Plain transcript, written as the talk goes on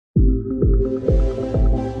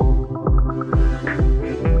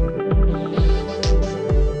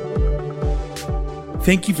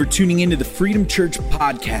Thank you for tuning into the Freedom Church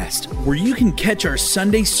podcast, where you can catch our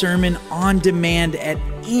Sunday sermon on demand at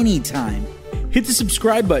any time. Hit the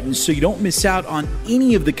subscribe button so you don't miss out on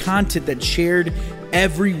any of the content that's shared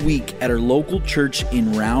every week at our local church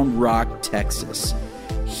in Round Rock, Texas.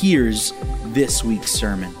 Here's this week's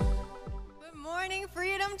sermon. Good morning,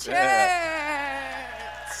 Freedom Church.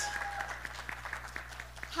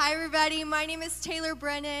 Hi, everybody. My name is Taylor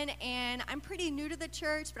Brennan, and I'm pretty new to the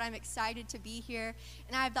church, but I'm excited to be here.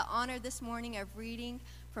 And I have the honor this morning of reading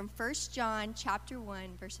from 1 John chapter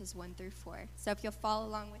 1, verses 1 through 4. So if you'll follow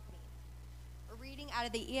along with me. We're reading out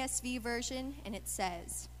of the ESV version, and it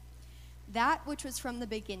says, "That which was from the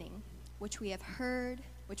beginning, which we have heard,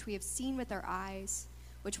 which we have seen with our eyes,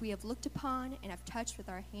 which we have looked upon and have touched with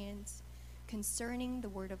our hands, concerning the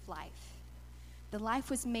word of life. The life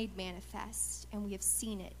was made manifest, and we have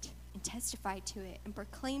seen it, and testified to it, and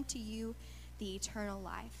proclaimed to you the eternal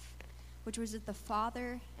life, which was with the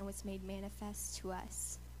Father, and was made manifest to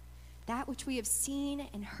us. That which we have seen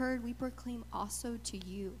and heard we proclaim also to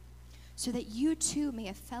you, so that you too may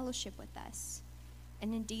have fellowship with us.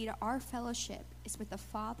 And indeed, our fellowship is with the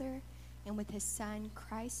Father and with his Son,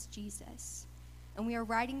 Christ Jesus. And we are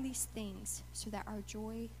writing these things so that our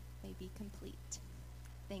joy may be complete."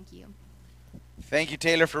 Thank you. Thank you,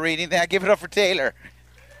 Taylor, for reading that. Give it up for Taylor.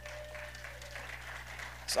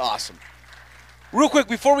 It's awesome. Real quick,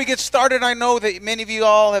 before we get started, I know that many of you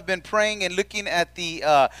all have been praying and looking at the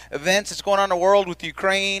events that's going on in the world with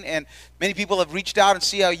Ukraine, and many people have reached out and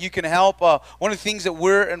see how you can help. One of the things that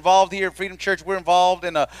we're involved here at Freedom Church, we're involved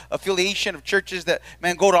in an affiliation of churches that,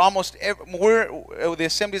 go to almost we're the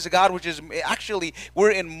Assemblies of God, which is actually,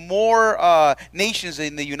 we're in more nations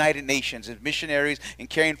in the United Nations as missionaries and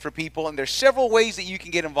caring for people, and there's several ways that you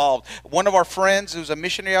can get involved. One of our friends who's a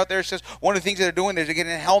missionary out there says one of the things that they're doing is they're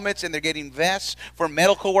getting helmets and they're getting vests for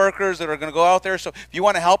medical workers that are going to go out there. So if you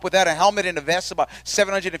want to help with that, a helmet and a vest is about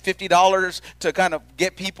 $750 to kind of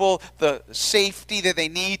get people the safety that they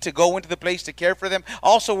need to go into the place to care for them.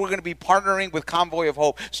 Also, we're going to be partnering with Convoy of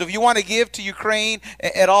Hope. So if you want to give to Ukraine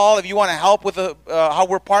at all, if you want to help with how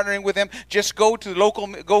we're partnering with them, just go to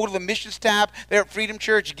the missions tab there at Freedom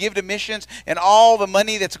Church, give to missions, and all the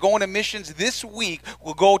money that's going to missions this week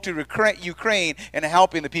will go to Ukraine and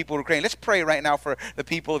helping the people of Ukraine. Let's pray right now for the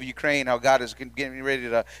people of Ukraine, how God is getting ready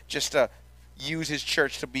to just use his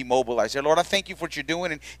church to be mobilized. Lord, I thank you for what you're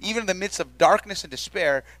doing, and even in the midst of darkness and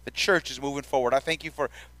despair, the church is moving forward. I thank you for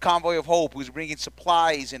Convoy of Hope, who's bringing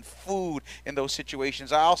supplies and food in those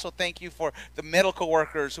situations. I also thank you for the medical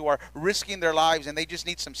workers who are risking their lives, and they just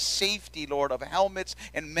need some safety, Lord, of helmets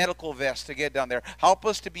and medical vests to get down there. Help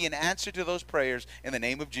us to be an answer to those prayers in the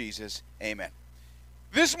name of Jesus. Amen.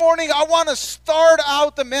 This morning, I want to start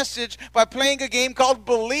out the message by playing a game called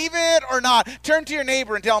Believe It or Not. Turn to your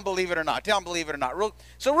neighbor and tell them believe it or not. Tell them believe it or not. Real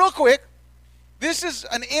quick, this is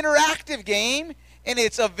an interactive game, and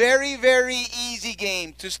it's a very, very easy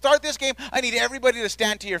game. To start this game, I need everybody to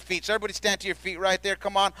stand to your feet. So everybody stand to your feet right there.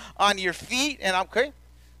 Come on your feet, and okay.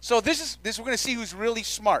 So this we're going to see who's really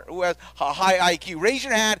smart, who has a high IQ. Raise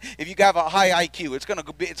your hand if you have a high IQ. It's going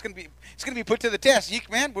to be put to the test.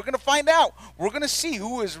 We're going to find out. We're going to see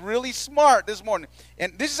who is really smart this morning.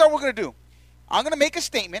 And this is how we're going to do. I'm going to make a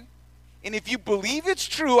statement, and if you believe it's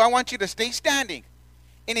true, I want you to stay standing.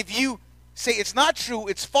 And if you say it's not true,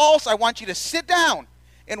 it's false, I want you to sit down.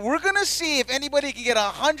 And we're going to see if anybody can get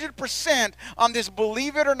 100% on this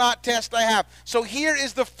believe it or not test I have. So here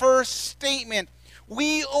is the first statement.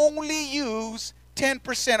 We only use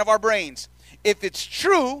 10% of our brains. If it's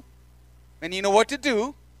true, and you know what to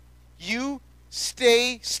do, you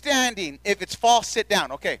stay standing. If it's false, sit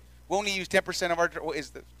down. Okay, we only use 10% of our...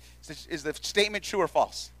 Is the statement true or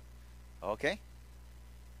false? Okay.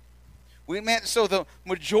 So the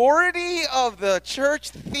majority of the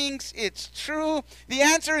church thinks it's true. The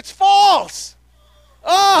answer is false.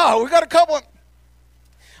 Oh, we got a couple.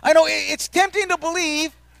 I know it's tempting to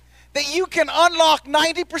believe that you can unlock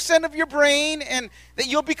 90% of your brain and that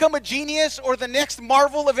you'll become a genius or the next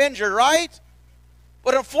Marvel Avenger, right?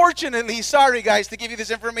 But unfortunately, sorry guys to give you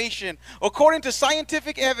this information, according to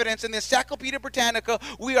scientific evidence in the Encyclopedia Britannica,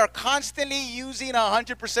 we are constantly using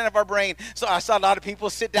 100% of our brain. So I saw a lot of people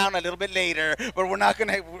sit down a little bit later, but we're not going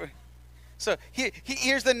to. So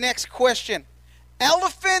here's the next question.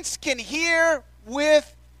 Elephants can hear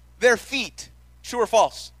with their feet. True or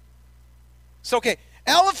false? So, okay.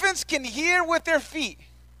 Elephants can hear with their feet.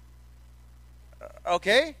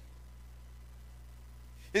 Okay?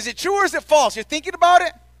 Is it true or is it false? You're thinking about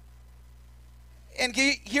it? And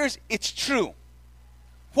it's true.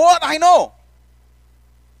 What? I know.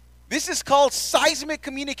 This is called seismic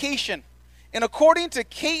communication. And according to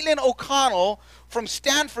Caitlin O'Connell from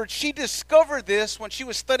Stanford, she discovered this when she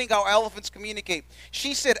was studying how elephants communicate.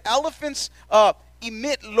 She said elephants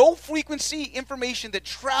emit low-frequency information that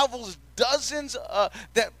travels dozens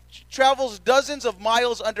of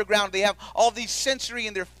miles underground. They have all these sensory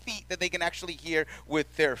in their feet that they can actually hear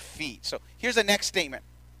with their feet. So here's the next statement.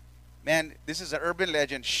 Man, this is an urban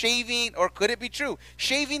legend. Shaving, or could it be true?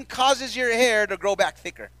 Shaving causes your hair to grow back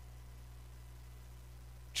thicker.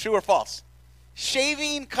 True or false?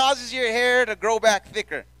 Shaving causes your hair to grow back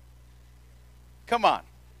thicker. Come on.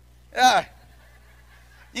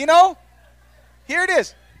 You know, here it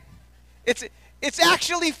is. It's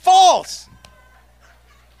actually false.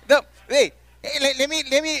 Let me.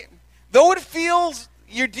 Though it feels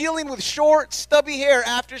you're dealing with short, stubby hair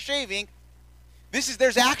after shaving,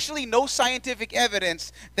 there's actually no scientific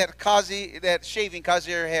evidence that shaving causes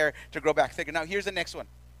your hair to grow back thicker. Now here's the next one.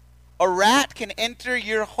 A rat can enter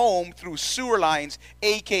your home through sewer lines,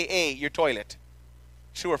 a.k.a. your toilet.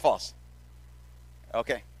 True or false?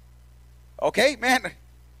 Okay. Okay, man.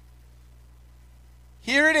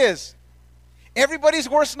 Here it is. Everybody's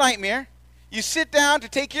worst nightmare. You sit down to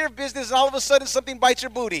take care of business, and all of a sudden something bites your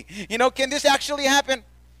booty. You know, can this actually happen?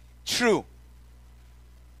 True.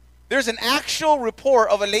 There's an actual report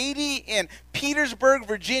of a lady in Petersburg,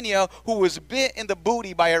 Virginia, who was bit in the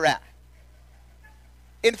booty by a rat.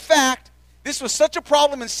 In fact, this was such a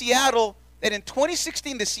problem in Seattle that in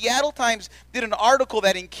 2016, the Seattle Times did an article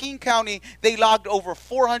that in King County, they logged over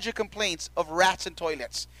 400 complaints of rats in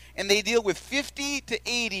toilets. And they deal with 50 to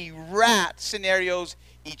 80 rat scenarios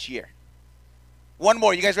each year. One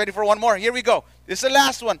more. You guys ready for one more? Here we go. This is the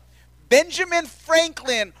last one. Benjamin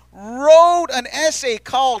Franklin wrote an essay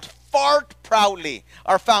called Fart Proudly,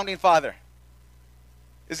 our founding father.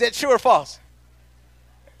 Is that true or false?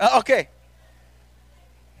 Okay.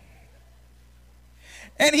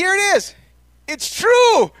 And here it is. It's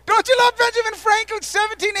true. Don't you love Benjamin Franklin,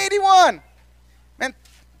 1781? Man,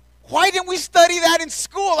 why didn't we study that in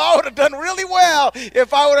school? I would have done really well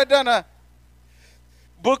if I would have done a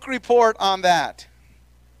book report on that.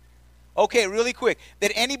 Okay, really quick.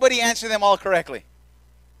 Did anybody answer them all correctly?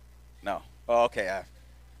 No. Oh, okay.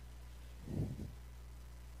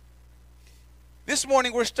 This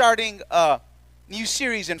morning we're starting a new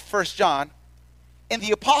series in 1 John. And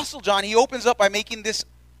the Apostle John, he opens up by making this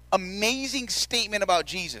amazing statement about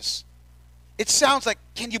Jesus. It sounds like,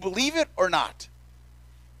 can you believe it or not?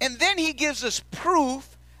 And then he gives us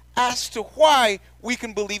proof as to why we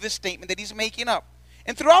can believe the statement that he's making up.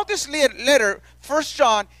 And throughout this letter, 1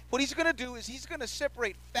 John, what he's going to do is he's going to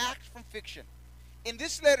separate fact from fiction. In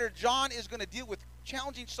this letter, John is going to deal with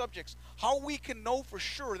challenging subjects. How we can know for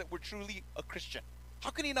sure that we're truly a Christian.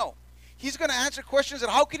 How can he know? He's going to answer questions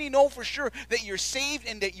that how can he know for sure that you're saved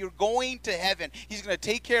and that you're going to heaven. He's going to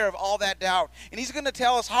take care of all that doubt. And he's going to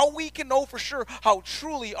tell us how we can know for sure how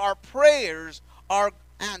truly our prayers are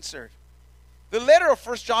answered. The letter of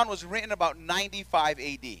 1 John was written about 95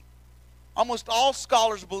 A.D. Almost all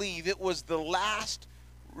scholars believe it was the last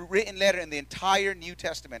written letter in the entire New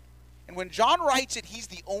Testament. And when John writes it, he's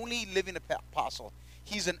the only living apostle.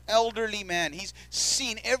 He's an elderly man. He's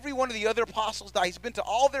seen every one of the other apostles die. He's been to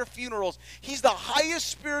all their funerals. He's the highest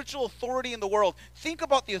spiritual authority in the world. Think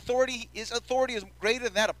about the authority. His authority is greater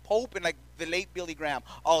than that of Pope and like the late Billy Graham,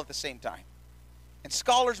 all at the same time. And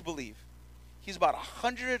scholars believe he's about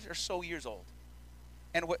 100 or so years old.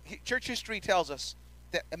 And what church history tells us,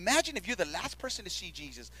 that imagine if you're the last person to see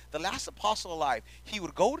Jesus, the last apostle alive. He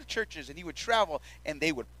would go to churches and he would travel and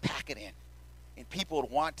they would pack it in. And people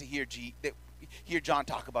would want to hear John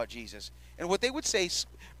talk about Jesus. And what they would say,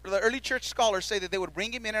 the early church scholars say that they would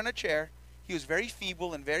bring him in on a chair. He was very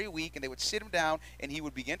feeble and very weak, and they would sit him down and he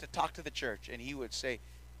would begin to talk to the church. And he would say,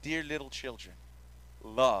 "Dear little children,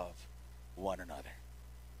 love one another."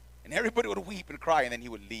 And everybody would weep and cry, and then he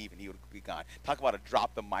would leave and he would be gone. Talk about a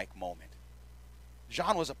drop the mic moment.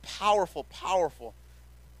 John was a powerful, powerful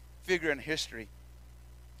figure in history.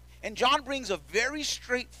 And John brings a very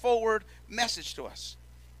straightforward message to us.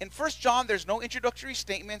 In 1 John, there's no introductory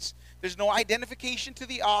statements. There's no identification to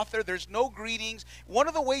the author. There's no greetings. One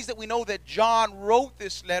of the ways that we know that John wrote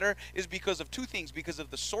this letter is because of two things. Because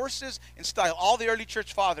of the sources and style. All the early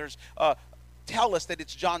church fathers tell us that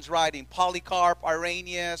it's John's writing. Polycarp,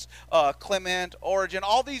 Irenaeus, Clement, Origen,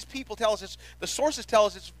 all these people tell us the sources tell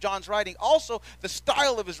us it's John's writing. Also, the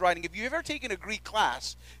style of his writing. If you've ever taken a Greek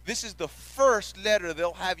class, this is the first letter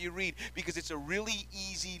they'll have you read because it's a really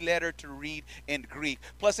easy letter to read in Greek.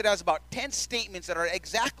 Plus, it has about 10 statements that are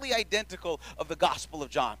exactly identical of the Gospel of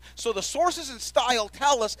John. So the sources and style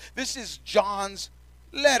tell us this is John's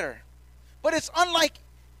letter. But it's unlike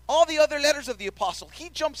All the other letters of the apostle, he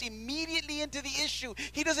jumps immediately into the issue.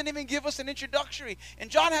 He doesn't even give us an introductory. And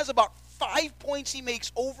John has about 5 points he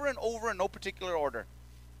makes over and over in no particular order.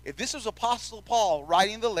 If this was Apostle Paul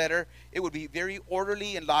writing the letter, it would be very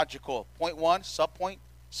orderly and logical. Point 1, subpoint,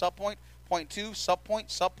 subpoint. Point 2, subpoint,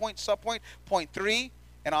 subpoint, subpoint. Point 3,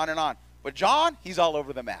 and on and on. But John, he's all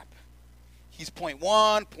over the map. He's point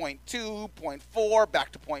 1, point 2, point 4,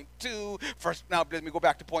 back to point 2. First, now let me go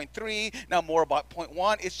back to point 3. Now more about point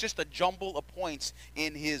 1. It's just a jumble of points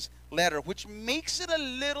in his letter, which makes it a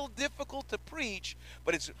little difficult to preach,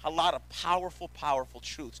 but it's a lot of powerful, powerful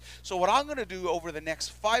truths. So what I'm going to do over the next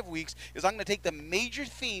 5 weeks is I'm going to take the major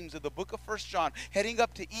themes of the book of 1 John heading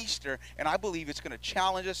up to Easter, and I believe it's going to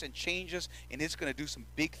challenge us and change us, and it's going to do some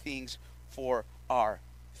big things for our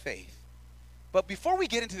faith. But before we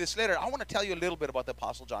get into this letter, I want to tell you a little bit about the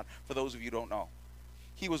Apostle John, for those of you who don't know.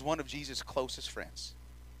 He was one of Jesus' closest friends.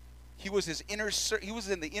 He was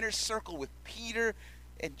in the inner circle with Peter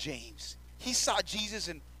and James. He saw Jesus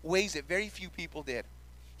in ways that very few people did.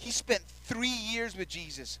 He spent 3 years with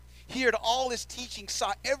Jesus. He heard all his teaching,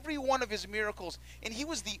 saw every one of his miracles, and he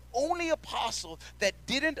was the only apostle that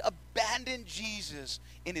didn't abandon Jesus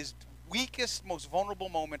in his weakest, most vulnerable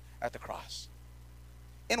moment at the cross.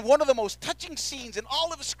 In one of the most touching scenes in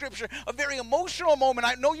all of the scripture, a very emotional moment,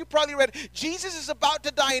 I know you probably read, Jesus is about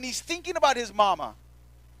to die and he's thinking about his mama.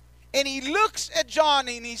 And he looks at John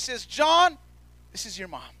and he says, John, this is your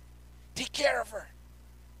mom. Take care of her.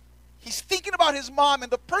 He's thinking about his mom, and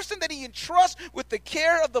the person that he entrusts with the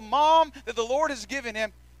care of the mom that the Lord has given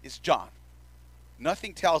him is John.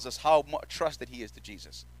 Nothing tells us how much trusted he is to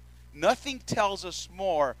Jesus. Nothing tells us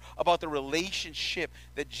more about the relationship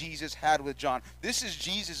that Jesus had with John. This is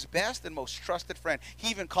Jesus' best and most trusted friend. He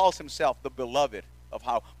even calls himself the beloved of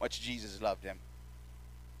how much Jesus loved him.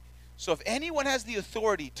 So if anyone has the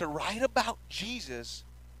authority to write about Jesus,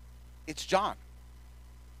 it's John.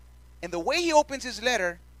 And the way he opens his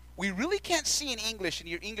letter, we really can't see in English, in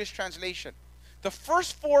your English translation. The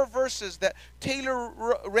first 4 verses that Taylor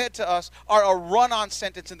read to us are a run-on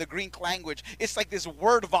sentence in the Greek language. It's like this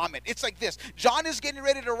word vomit. It's like this. John is getting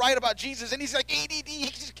ready to write about Jesus, and he's like ADD.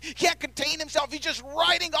 He can't contain himself. He's just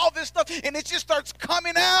writing all this stuff, and it just starts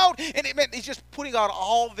coming out. And he's just putting out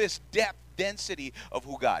all this depth, density of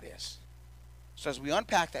who God is. So as we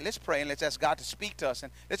unpack that, let's pray, and let's ask God to speak to us.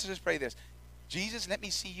 And let's just pray this. Jesus, let me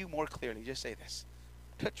see you more clearly. Just say this.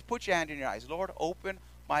 Put your hand in your eyes. Lord, open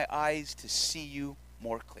my eyes to see you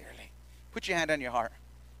more clearly. Put your hand on your heart.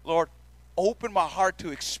 Lord, open my heart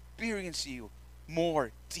to experience you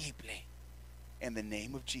more deeply. In the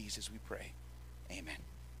name of Jesus we pray. Amen.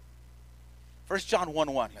 1 John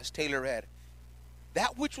 1:1, as Taylor read.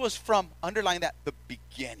 That which was from, underline that, the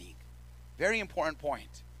beginning. Very important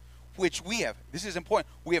point. Which we have, this is important,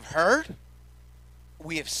 we have heard,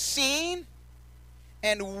 we have seen,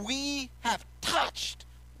 and we have touched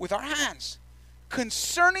with our hands.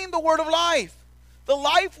 Concerning the word of life. The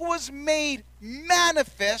life was made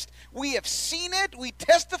manifest. We have seen it, we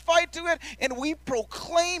testify to it, and we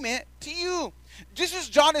proclaim it to you. Just as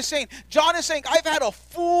John is saying, I've had a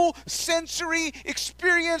full sensory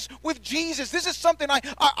experience with Jesus. This is something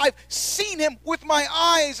I've seen him with my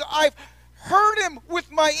eyes. I've heard him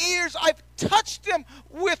with my ears. I've touched him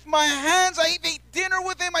with my hands. I ate dinner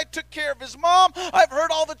with him. I took care of his mom. I've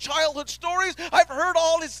heard all the childhood stories. I've heard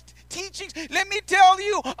all his teachings. Let me tell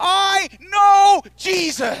you, I know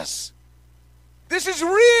Jesus. This is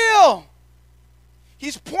real.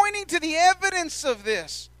 He's pointing to the evidence of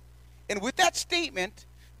this. And with that statement,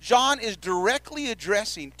 John is directly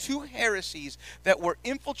addressing 2 heresies that were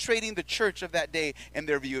infiltrating the church of that day in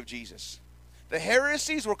their view of Jesus. The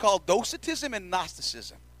heresies were called Docetism and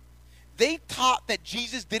Gnosticism. They taught that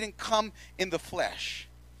Jesus didn't come in the flesh.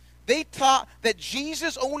 They taught that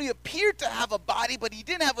Jesus only appeared to have a body, but he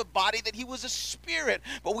didn't have a body, that he was a spirit.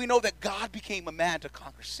 But we know that God became a man to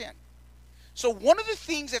conquer sin. So one of the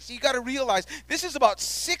things that you got to realize, this is about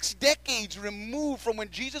 6 decades removed from when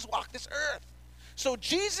Jesus walked this earth. So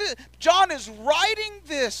John is writing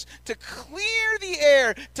this to clear the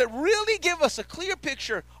air, to really give us a clear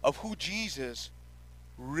picture of who Jesus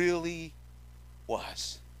really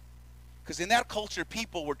was. Because in that culture,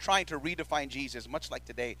 people were trying to redefine Jesus, much like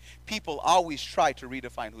today. People always try to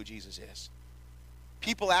redefine who Jesus is.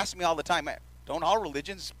 People ask me all the time, don't all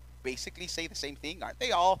religions basically say the same thing? Aren't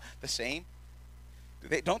they all the same?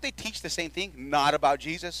 Don't they teach the same thing? Not about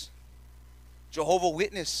Jesus. Jehovah's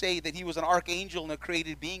Witnesses say that he was an archangel and a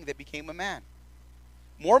created being that became a man.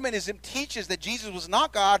 Mormonism teaches that Jesus was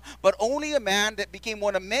not God, but only a man that became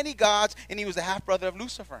one of many gods, and he was the half-brother of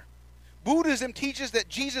Lucifer. Buddhism teaches that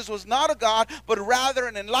Jesus was not a god, but rather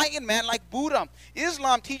an enlightened man like Buddha.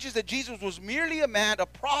 Islam teaches that Jesus was merely a man, a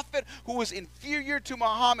prophet who was inferior to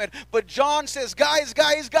Muhammad. But John says, guys,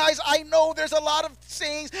 I know there's a lot of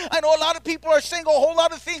sayings. I know a lot of people are saying a whole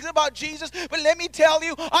lot of things about Jesus. But let me tell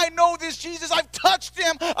you, I know this Jesus. I've touched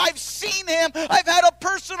him. I've seen him. I've had a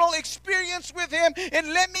personal experience with him.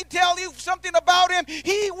 And let me tell you something about him.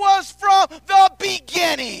 He was from the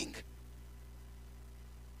beginning.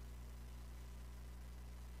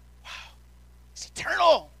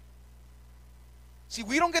 Eternal. See,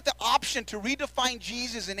 we don't get the option to redefine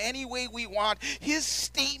Jesus in any way we want. His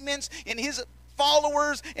statements and his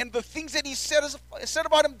followers and the things that he said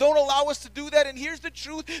about him don't allow us to do that. And here's the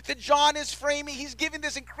truth that John is framing. He's giving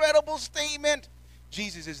this incredible statement.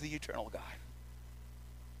 Jesus is the eternal God.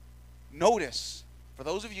 Notice, for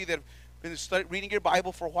those of you that have been reading your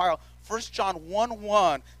Bible for a while, 1 John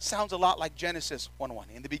 1:1 sounds a lot like Genesis 1:1.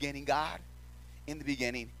 In the beginning, God. In the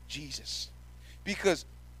beginning, Jesus. Because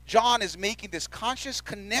John is making this conscious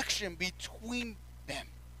connection between them.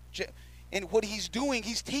 And what he's doing,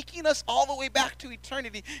 he's taking us all the way back to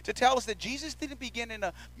eternity to tell us that Jesus didn't begin in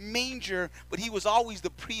a manger, but he was always the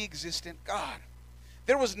pre-existent God.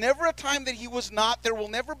 There was never a time that he was not. There will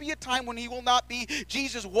never be a time when he will not be.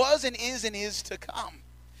 Jesus was and is to come.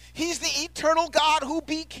 He's the eternal God who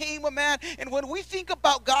became a man. And when we think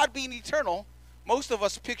about God being eternal, most of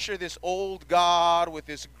us picture this old God with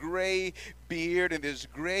this gray beard and this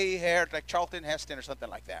gray hair, like Charlton Heston or something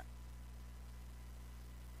like that.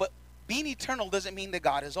 But being eternal doesn't mean that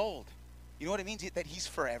God is old. You know what it means? That he's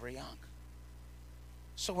forever young.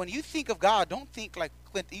 So when you think of God, don't think like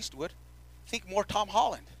Clint Eastwood. Think more Tom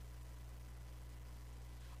Holland.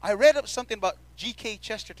 I read up something about G.K.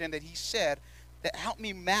 Chesterton that he said that helped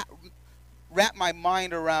me wrap my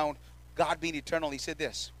mind around God being eternal. He said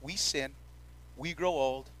this: we sin. We grow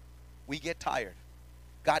old. We get tired.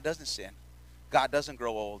 God doesn't sin. God doesn't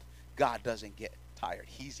grow old. God doesn't get tired.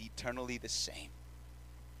 He's eternally the same.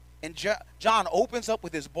 And John opens up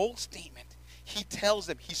with this bold statement. He tells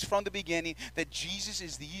them he's from the beginning, that Jesus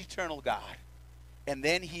is the eternal God. And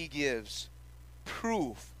then he gives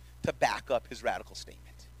proof to back up his radical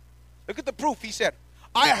statement. Look at the proof. He said,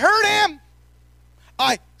 I heard him.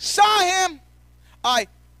 I saw him. I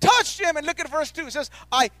touched him. And look at verse 2. It says,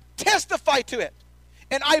 I testify to it,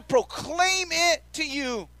 and I proclaim it to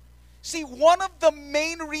you. See, one of the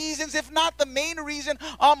main reasons, if not the main reason,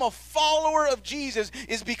 I'm a follower of Jesus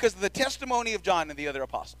is because of the testimony of John and the other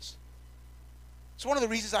apostles. It's one of the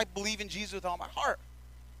reasons I believe in Jesus with all my heart.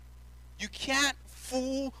 You can't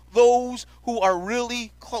fool those who are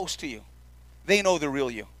really close to you. They know the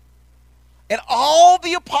real you. And all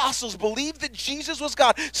the apostles believed that Jesus was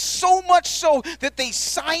God, so much so that they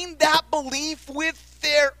signed that belief with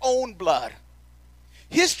their own blood.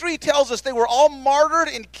 History tells us they were all martyred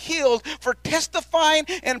and killed for testifying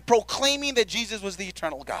and proclaiming that Jesus was the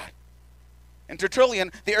eternal God. And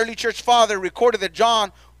Tertullian, the early church father, recorded that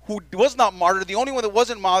John, who was not martyred, the only one that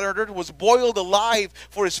wasn't martyred, was boiled alive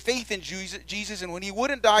for his faith in Jesus. And when he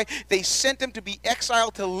wouldn't die, they sent him to be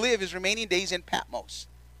exiled to live his remaining days in Patmos.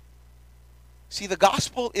 See, the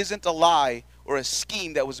gospel isn't a lie or a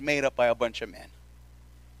scheme that was made up by a bunch of men.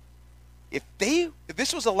 If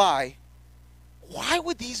this was a lie, why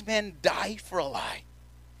would these men die for a lie?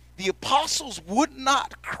 The apostles would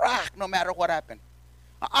not crack no matter what happened.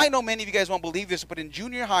 I know many of you guys won't believe this, but in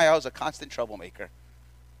junior high, I was a constant troublemaker.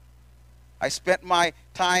 I spent my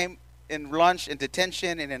time in lunch, in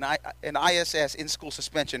detention, and in ISS, in-school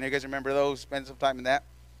suspension. You guys remember those? Spend some time in that.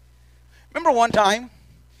 Remember one time,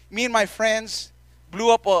 me and my friends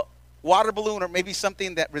blew up a water balloon, or maybe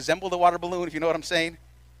something that resembled a water balloon, if you know what I'm saying.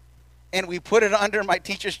 And we put it under my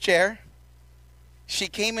teacher's chair. She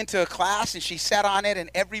came into a class and she sat on it, and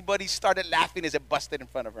everybody started laughing as it busted in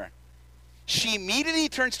front of her. She immediately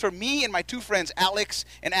turns to me and my two friends, Alex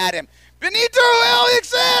and Adam. Benito,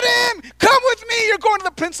 Alex, Adam, come with me. You're going to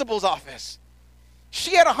the principal's office.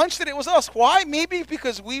 She had a hunch that it was us. Why? Maybe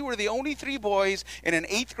because we were the only three boys in an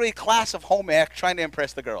 8th grade class of home ec trying to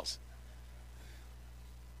impress the girls.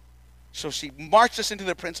 So she marched us into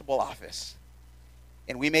the principal's office.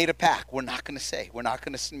 And we made a pact. We're not going to say. We're not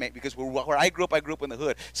going to make, because where I grew up in the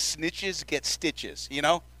hood. Snitches get stitches, you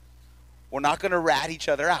know. We're not going to rat each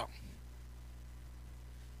other out.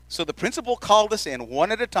 So the principal called us in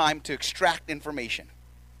one at a time to extract information.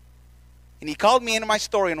 And he called me into my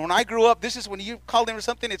story. And when I grew up, this is when you called in for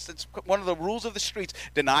something, it's one of the rules of the streets.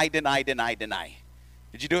 Deny, deny, deny, deny.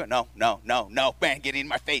 Did you do it? No, no, no, no. Man, get in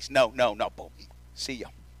my face. No, no, no. Boom. See ya.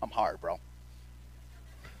 I'm hard, bro.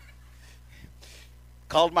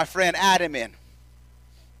 Called my friend Adam in.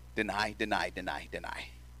 Deny, deny, deny, deny.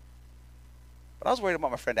 But I was worried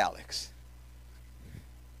about my friend Alex.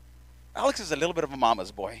 Alex is a little bit of a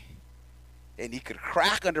mama's boy, and he could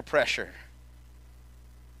crack under pressure.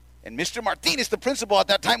 And Mr. Martinez, the principal at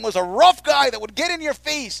that time, was a rough guy that would get in your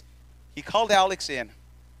face. He called Alex in.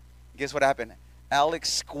 Guess what happened?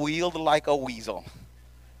 Alex squealed like a weasel.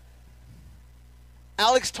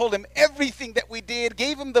 Alex told him everything that we did,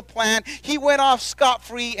 gave him the plan. He went off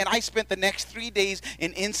scot-free, and I spent the next 3 days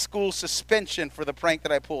in in-school suspension for the prank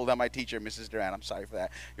that I pulled on my teacher, Mrs. Duran. I'm sorry for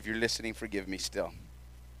that. If you're listening, forgive me still.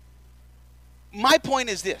 My point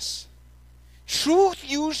is this. Truth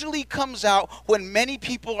usually comes out when many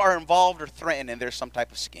people are involved or threatened and there's some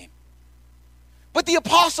type of scheme. But the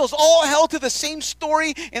apostles all held to the same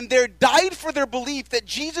story and they died for their belief that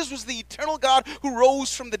Jesus was the eternal God who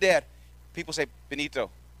rose from the dead. People say, Benito,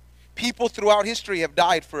 people throughout history have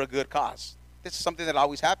died for a good cause. This is something that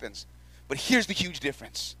always happens. But here's the huge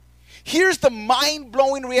difference. Here's the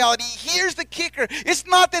mind-blowing reality. Here's the kicker. It's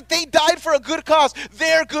not that they died for a good cause.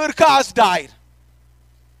 Their good cause died.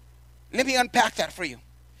 Let me unpack that for you.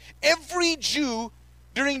 Every Jew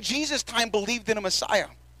during Jesus' time believed in a Messiah.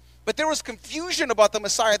 But there was confusion about the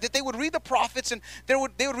Messiah, that they would read the prophets and they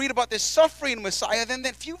would read about this suffering Messiah. Then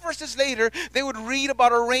a few verses later, they would read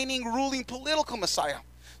about a reigning, ruling, political Messiah.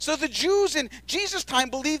 So the Jews in Jesus' time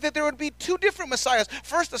believed that there would be two different Messiahs.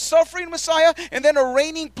 First, a suffering Messiah, and then a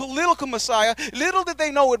reigning, political Messiah. Little did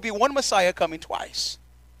they know it would be one Messiah coming twice.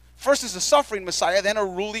 First is a suffering Messiah, then a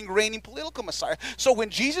ruling, reigning, political Messiah. So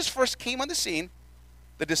when Jesus first came on the scene,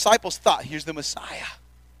 the disciples thought, here's the Messiah.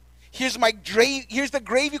 Here's the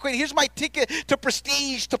gravy queen. Here's my ticket to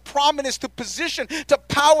prestige, to prominence, to position, to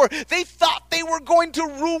power. They thought they were going to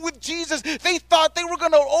rule with Jesus. They thought they were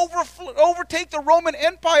going to overtake the Roman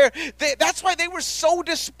Empire. That's why they were so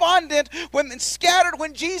despondent and scattered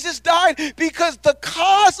when Jesus died, because the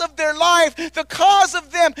cause of their life, the cause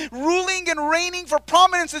of them ruling and reigning for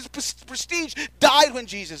prominence and prestige, died when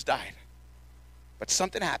Jesus died. But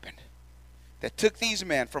something happened that took these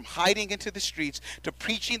men from hiding into the streets to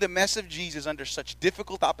preaching the mess of Jesus under such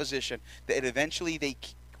difficult opposition that eventually they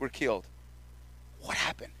were killed. What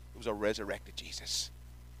happened? It was a resurrected Jesus.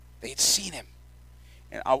 They had seen him.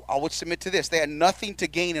 And I would submit to this. They had nothing to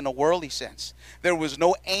gain in a worldly sense. There was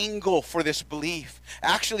no angle for this belief.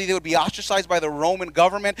 Actually, they would be ostracized by the Roman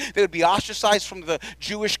government. They would be ostracized from the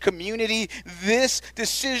Jewish community. This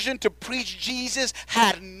decision to preach Jesus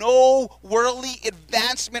had no worldly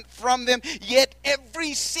advancement from them. Yet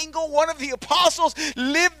every single one of the apostles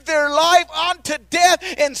lived their life unto death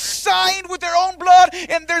and signed with their own blood.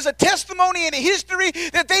 And there's a testimony in history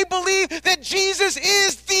that they believe that Jesus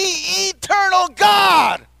is the eternal God.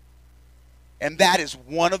 And that is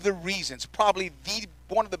one of the reasons, probably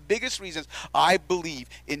one of the biggest reasons I believe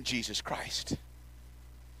in Jesus Christ.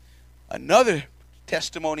 Another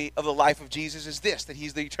testimony of the life of Jesus is this, that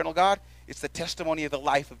he's the eternal God. It's the testimony of the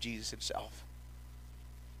life of Jesus himself.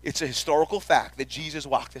 It's a historical fact that Jesus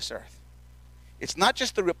walked this earth. It's not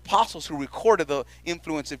just the apostles who recorded the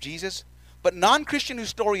influence of Jesus, but non-Christian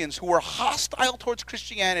historians who were hostile towards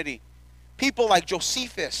Christianity. People like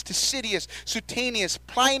Josephus, Tacitus, Suetonius,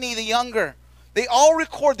 Pliny the Younger. They all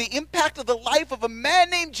record the impact of the life of a man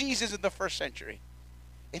named Jesus in the first century.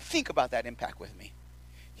 And think about that impact with me.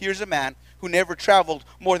 Here's a man who never traveled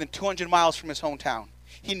more than 200 miles from his hometown.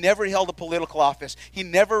 He never held a political office. He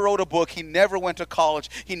never wrote a book. He never went to college.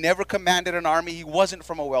 He never commanded an army. He wasn't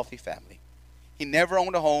from a wealthy family. He never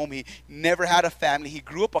owned a home. He never had a family. He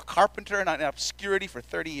grew up a carpenter in obscurity for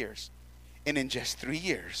 30 years. And in just 3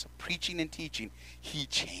 years of preaching and teaching, he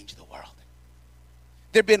changed the world.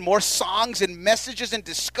 There have been more songs and messages and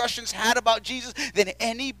discussions had about Jesus than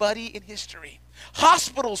anybody in history.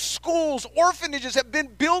 Hospitals, schools, orphanages have been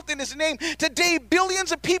built in his name. Today,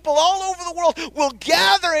 billions of people all over the world will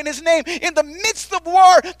gather in his name. In the midst of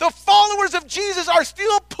war, the followers of Jesus are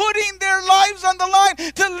still putting their lives on the line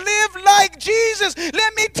to live like Jesus.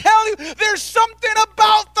 Let me tell you, there's something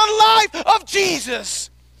about the life of Jesus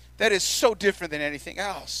that is so different than anything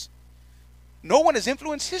else. No one has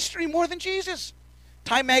influenced history more than Jesus.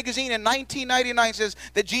 Time magazine in 1999 says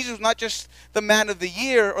that Jesus was not just the man of the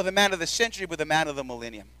year or the man of the century, but the man of the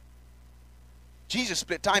millennium. Jesus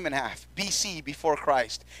split time in half. BC, before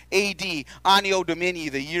Christ. AD, Anno Domini,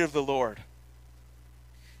 the year of the Lord.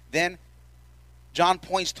 Then John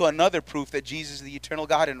points to another proof that Jesus is the eternal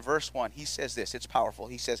God in verse 1. He says this, it's powerful.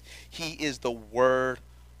 He says, he is the word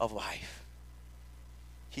of life.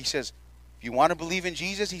 He says, if you want to believe in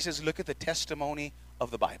Jesus, he says, look at the testimony of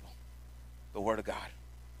the Bible. The Word of God.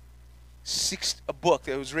 A book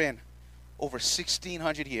that was written over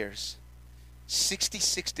 1,600 years.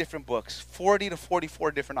 66 different books. 40 to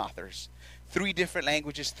 44 different authors. 3 different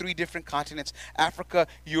languages, 3 different continents, Africa,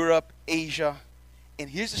 Europe, Asia. And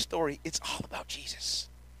here's the story. It's all about Jesus.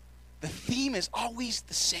 The theme is always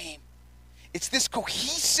the same. It's this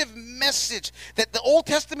cohesive message that the Old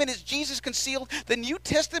Testament is Jesus concealed, the New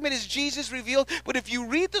Testament is Jesus revealed. But if you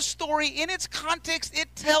read the story in its context,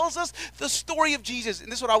 it tells us the story of Jesus.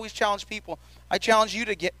 And this is what I always challenge people. I challenge you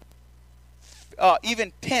to get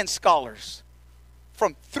even 10 scholars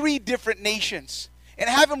from 3 different nations and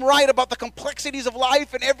have them write about the complexities of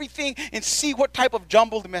life and everything and see what type of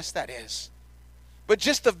jumbled mess that is. But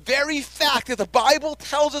just the very fact that the Bible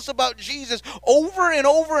tells us about Jesus over and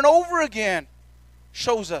over and over again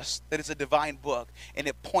shows us that it's a divine book, and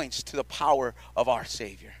it points to the power of our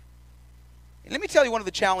Savior. And let me tell you, one of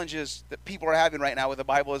the challenges that people are having right now with the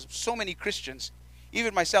Bible is so many Christians,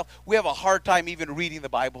 even myself, we have a hard time even reading the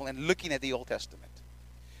Bible and looking at the Old Testament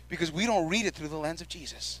because we don't read it through the lens of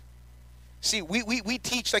Jesus. See, we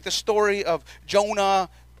teach like the story of Jonah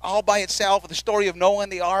all by itself, the story of Noah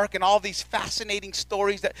and the ark, and all these fascinating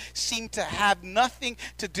stories that seem to have nothing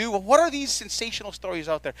to do with what are these sensational stories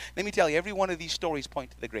out there. Let me tell you, every one of these stories point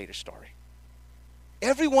to the greater story.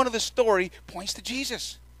 Every one of the story points to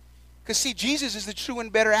Jesus. Because see, Jesus is the true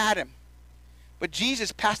and better Adam. But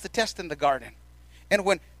Jesus passed the test in the garden. And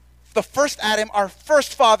when the first Adam, our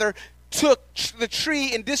first father, took the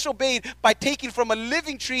tree and disobeyed by taking from a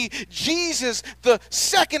living tree, Jesus, the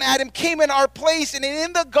second Adam, came in our place. And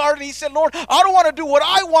in the garden, he said, Lord, I don't want to do what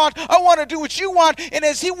I want. I want to do what you want. And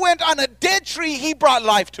as he went on a dead tree, he brought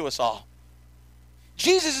life to us all.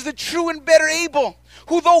 Jesus is the true and better Abel,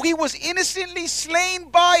 who though he was innocently slain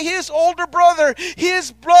by his older brother,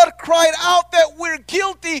 his blood cried out that we're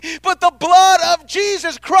guilty, but the blood of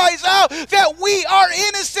Jesus cries out that we are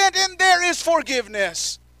innocent and there is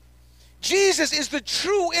forgiveness. Jesus is the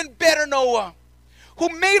true and better Noah, who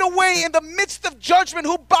made a way in the midst of judgment,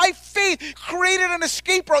 who by faith created an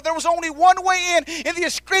escape route. There was only one way in, and the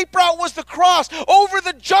escape route was the cross. Over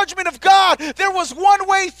the judgment of God, there was one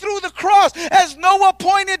way through the cross, as Noah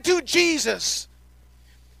pointed to Jesus.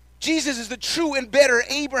 Jesus is the true and better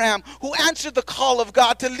Abraham, who answered the call of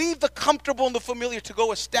God to leave the comfortable and the familiar to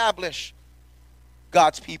go establish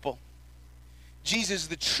God's people. Jesus is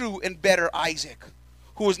the true and better Isaac,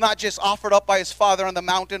 who was not just offered up by his father on the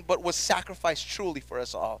mountain, but was sacrificed truly for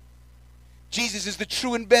us all. Jesus is the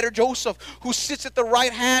true and better Joseph, who sits at the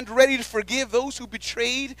right hand ready to forgive those who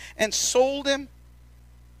betrayed and sold him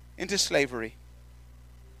into slavery.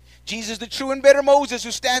 Jesus is the true and better Moses,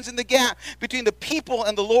 who stands in the gap between the people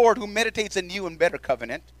and the Lord, who meditates a new and better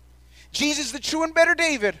covenant. Jesus is the true and better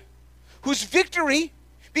David, whose victory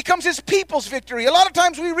becomes his people's victory. A lot of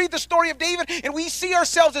times we read the story of David and we see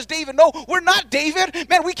ourselves as David. No, we're not David.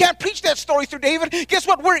 Man, we can't preach that story through David. Guess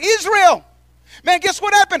what? We're Israel. Man, guess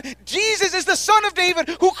what happened? Jesus is the son of David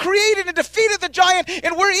who created and defeated the giant,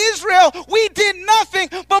 and we're Israel. We did nothing,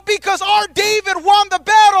 but because our David won the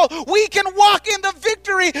battle, we can walk in the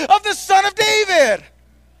victory of the son of David.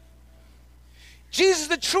 Jesus is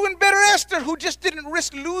the true and better Esther, who just didn't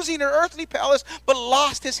risk losing her earthly palace, but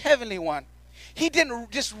lost his heavenly one. He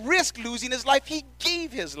didn't just risk losing his life, he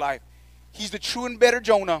gave his life. He's the true and better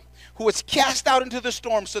Jonah, who was cast out into the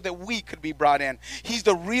storm so that we could be brought in. He's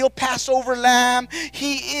the real Passover lamb.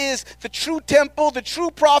 He is the true temple, the true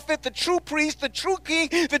prophet, the true priest, the true king,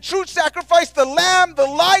 the true sacrifice, the lamb, the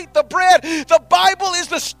light, the bread. The Bible is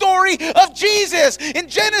the story of Jesus. In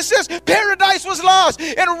Genesis, paradise was lost.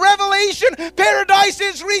 In Revelation, paradise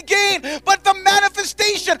is regained. But the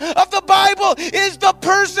manifestation of the Bible is the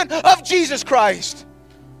person of Jesus Christ.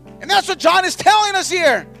 And that's what John is telling us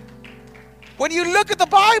here. When you look at the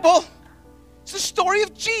Bible, it's the story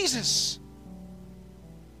of Jesus.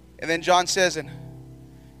 And then John says in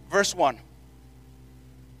verse 1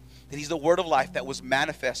 that he's the word of life that was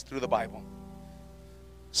manifest through the Bible.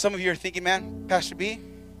 Some of you are thinking, man, Pastor B,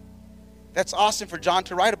 that's awesome for John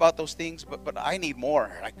to write about those things, but I need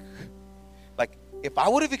more. Like if I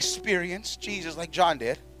would have experienced Jesus like John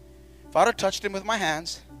did, if I would have touched him with my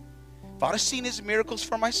hands, if I would have seen his miracles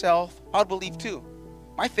for myself, I would believe too.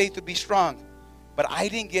 My faith would be strong. But I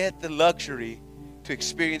didn't get the luxury to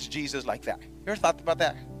experience Jesus like that. You ever thought about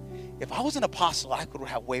that? If I was an apostle, I could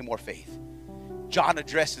have way more faith. John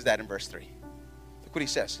addresses that in verse 3. Look what he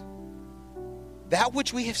says. That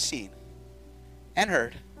which we have seen and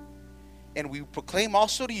heard, and we proclaim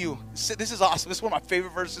also to you. This is awesome. This is one of my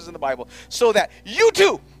favorite verses in the Bible. So that you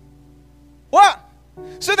too. What?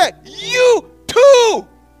 So that you too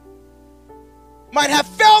might have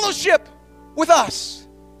fellowship with us.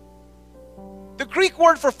 The Greek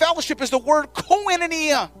word for fellowship is the word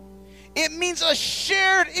koinonia. It means a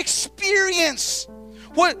shared experience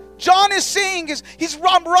What John is saying is,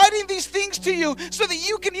 I'm writing these things to you so that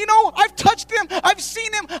you can, I've touched him, I've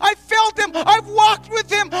seen him, I've felt him, I've walked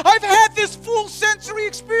with him, I've had this full sensory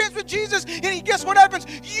experience with Jesus, and guess what happens?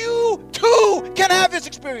 You too can have this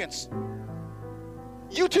experience.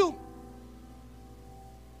 You too.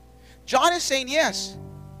 John is saying, yes,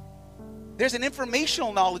 there's an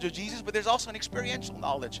informational knowledge of Jesus, but there's also an experiential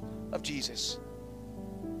knowledge of Jesus.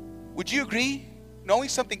 Would you agree? Knowing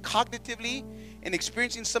something cognitively and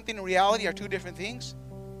experiencing something in reality are two different things.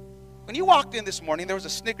 When you walked in this morning, there was a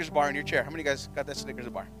Snickers bar in your chair. How many of you guys got that Snickers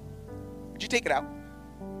bar? Would you take it out?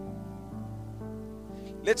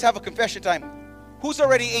 Let's have a confession time. Who's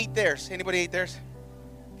already ate theirs? Anybody ate theirs?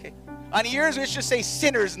 Okay. On yours, it should say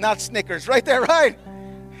sinners, not Snickers. Right there, right?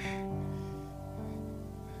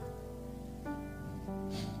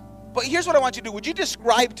 But here's what I want you to do. Would you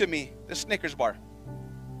describe to me the Snickers bar?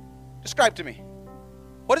 Describe to me.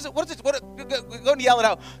 What is it? Go and yell it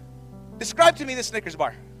out. Describe to me the Snickers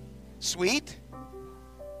bar. Sweet?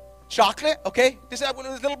 Chocolate? Okay. Just a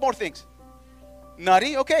little more things.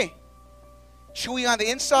 Nutty? Okay. Chewy on the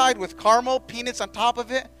inside with caramel, peanuts on top of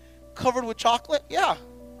it, covered with chocolate? Yeah.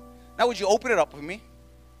 Now would you open it up with me?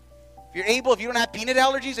 If you're able, if you don't have peanut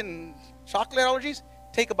allergies and chocolate allergies,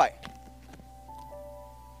 take a bite.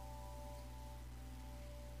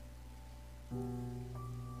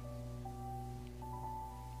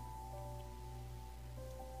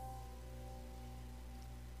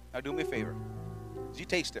 Now do me a favor. As you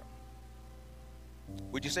taste it,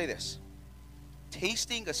 would you say this?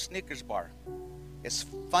 Tasting a Snickers bar is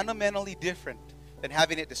fundamentally different than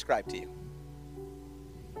having it described to you.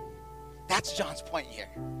 That's John's point here.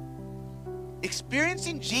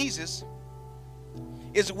 Experiencing Jesus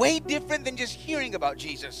is way different than just hearing about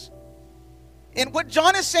Jesus. And what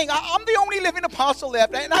John is saying, I'm the only living apostle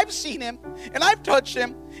left, and I've seen him, and I've touched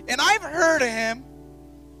him, and I've heard of him,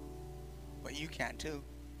 but you can too.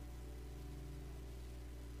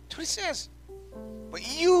 That's what it says.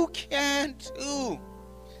 But you can too.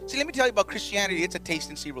 See, let me tell you about Christianity. It's a taste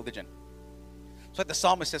and see religion. So the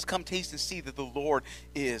psalmist says, come taste and see that the Lord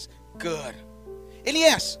is good. And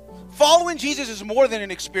yes, following Jesus is more than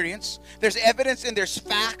an experience. There's evidence and there's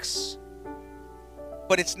facts,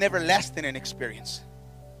 but it's never less than an experience.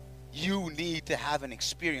 You need to have an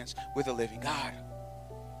experience with a living God.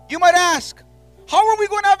 You might ask, how are we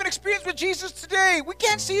going to have an experience with Jesus today? We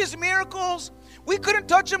can't see his miracles. We couldn't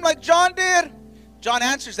touch him like John did. John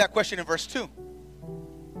answers that question in verse 2.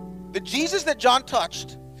 The Jesus that John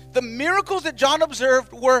touched, the miracles that John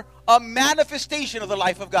observed were a manifestation of the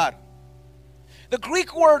life of God. The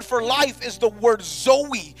Greek word for life is the word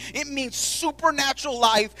Zoe. It means supernatural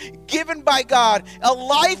life given by God. A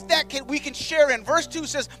life that we can share in. Verse 2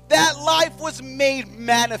 says, that life was made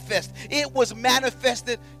manifest. It was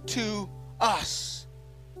manifested to us.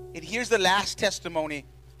 And here's the last testimony,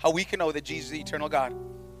 how we can know that Jesus is the eternal God.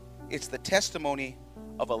 It's the testimony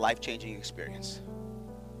of a life-changing experience.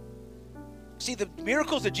 See, the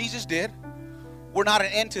miracles that Jesus did were not an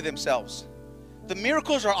end to themselves. The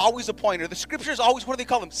miracles are always a pointer. The scriptures always, what do they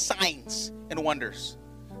call them? Signs and wonders.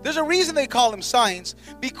 There's a reason they call them signs,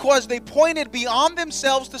 because they pointed beyond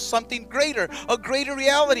themselves to something greater, a greater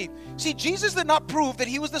reality. See, Jesus did not prove that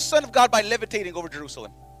he was the Son of God by levitating over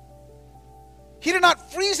Jerusalem. He did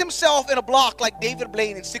not freeze himself in a block like David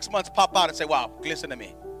Blaine in 6 months pop out and say, wow, listen to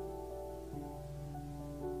me.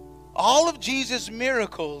 All of Jesus'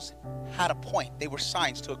 miracles had a point. They were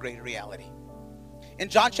signs to a greater reality. In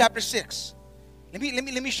John chapter 6, let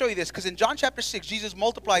me show you this, because in John chapter 6, Jesus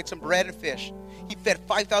multiplied some bread and fish. He fed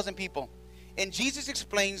 5,000 people. And Jesus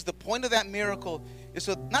explains the point of that miracle is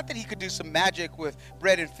so not that he could do some magic with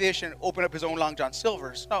bread and fish and open up his own Long John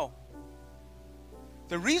Silvers. No.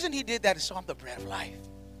 The reason he did that is so I'm the bread of life.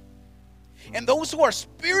 And those who are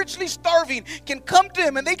spiritually starving can come to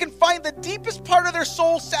him and they can find the deepest part of their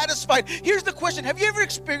soul satisfied. Here's the question. Have you ever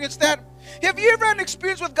experienced that? Have you ever had an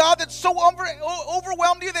experience with God that so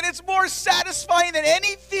overwhelmed you that it's more satisfying than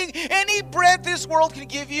anything, any bread this world can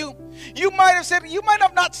give you? You might have said, you might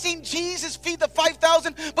have not seen Jesus feed the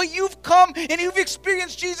 5,000, but you've come and you've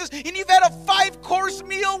experienced Jesus and you've had a 5-course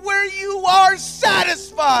meal where you are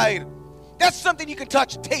satisfied. That's something you can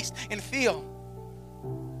touch, taste, and feel.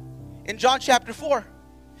 In John chapter 4,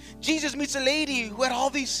 Jesus meets a lady who had all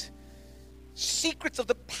these secrets of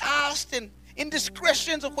the past and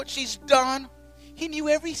indiscretions of what she's done. He knew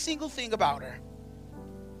every single thing about her.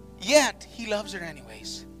 Yet, he loves her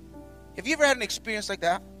anyways. Have you ever had an experience like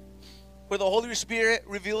that? Where the Holy Spirit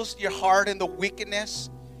reveals your heart and the wickedness,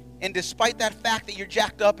 and despite that fact that you're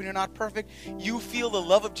jacked up and you're not perfect, you feel the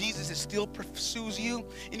love of Jesus that still pursues you,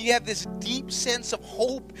 and you have this deep sense of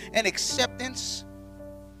hope and acceptance.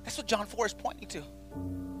 That's what John 4 is pointing to.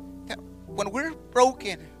 That when we're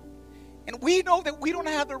broken and we know that we don't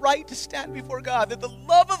have the right to stand before God, that the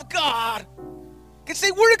love of God can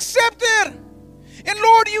say we're accepted. And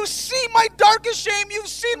Lord, you see my darkest shame. You've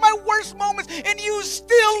seen my worst moments, and you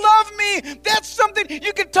still love me. That's something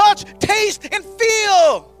you can touch, taste, and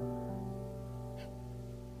feel.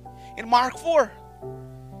 In Mark 4,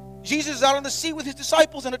 Jesus is out on the sea with his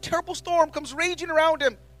disciples, and a terrible storm comes raging around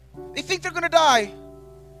him. They think they're going to die.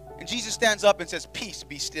 And Jesus stands up and says, peace,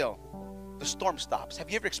 be still. The storm stops.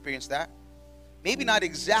 Have you ever experienced that? Maybe not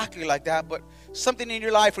exactly like that, but something in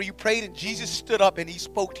your life where you prayed and Jesus stood up and he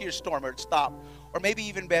spoke to your storm or it stopped. Or maybe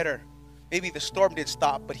even better, maybe the storm did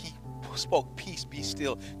stop, but he spoke, peace, be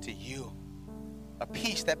still to you. A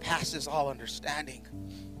peace that passes all understanding.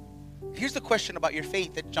 Here's the question about your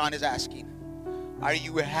faith that John is asking. Are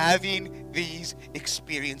you having these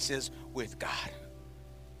experiences with God?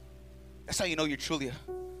 That's how you know you're truly a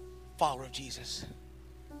follower of Jesus.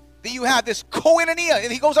 That you have this koinonia,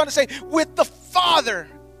 and he goes on to say, with the Father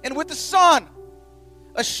and with the Son,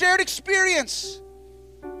 a shared experience.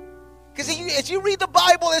 Because as you read the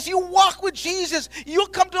Bible, as you walk with Jesus, you'll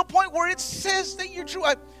come to a point where it says that you're true.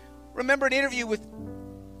 I remember an interview with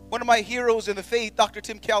one of my heroes in the faith, Dr.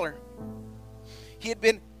 Tim Keller. He had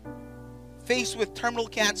been faced with terminal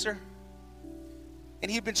cancer, and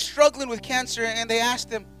he'd been struggling with cancer, and they asked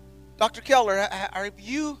him, Dr. Keller, have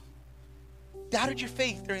you doubted your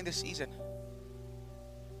faith during this season?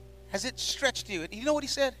 Has it stretched you? And you know what he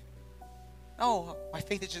said? No, my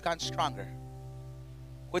faith has just gotten stronger.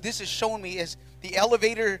 What this has shown me is the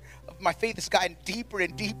elevator of my faith has gotten deeper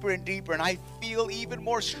and deeper and deeper, and I feel even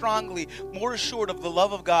more strongly, more assured of the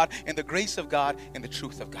love of God and the grace of God and the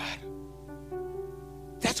truth of God.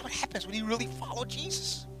 That's what happens when you really follow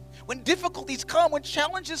Jesus. When difficulties come, when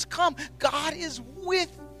challenges come, God is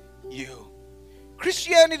with you.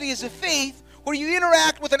 Christianity is a faith where you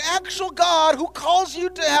interact with an actual God who calls you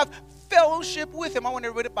to have fellowship with him. I want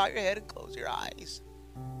everybody to bow your head and close your eyes.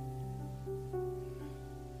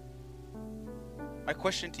 My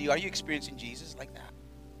question to you, are you experiencing Jesus like that?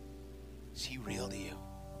 Is he real to you?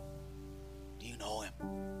 Do you know him?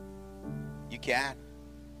 You can.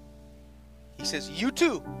 He says you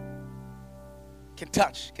too can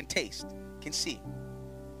touch, can taste, can see,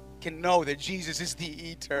 can know that Jesus is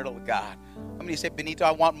the eternal God. How many say, Benito,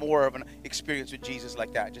 I want more of an experience with Jesus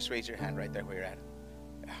like that? Just raise your hand right there where you're at.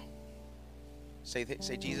 Yeah. Say,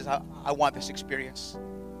 Jesus, I want this experience.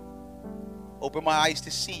 Open my eyes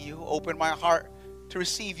to see you. Open my heart to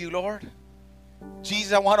receive you, Lord.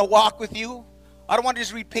 Jesus, I want to walk with you. I don't want to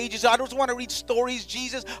just read pages. I don't want to read stories.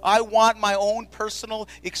 Jesus, I want my own personal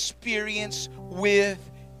experience with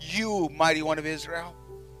you, Mighty One of Israel.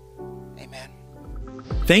 Amen.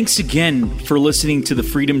 Thanks again for listening to the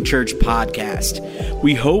Freedom Church podcast.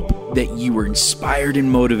 We hope that you were inspired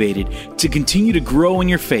and motivated to continue to grow in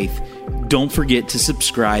your faith. Don't forget to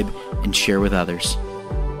subscribe and share with others.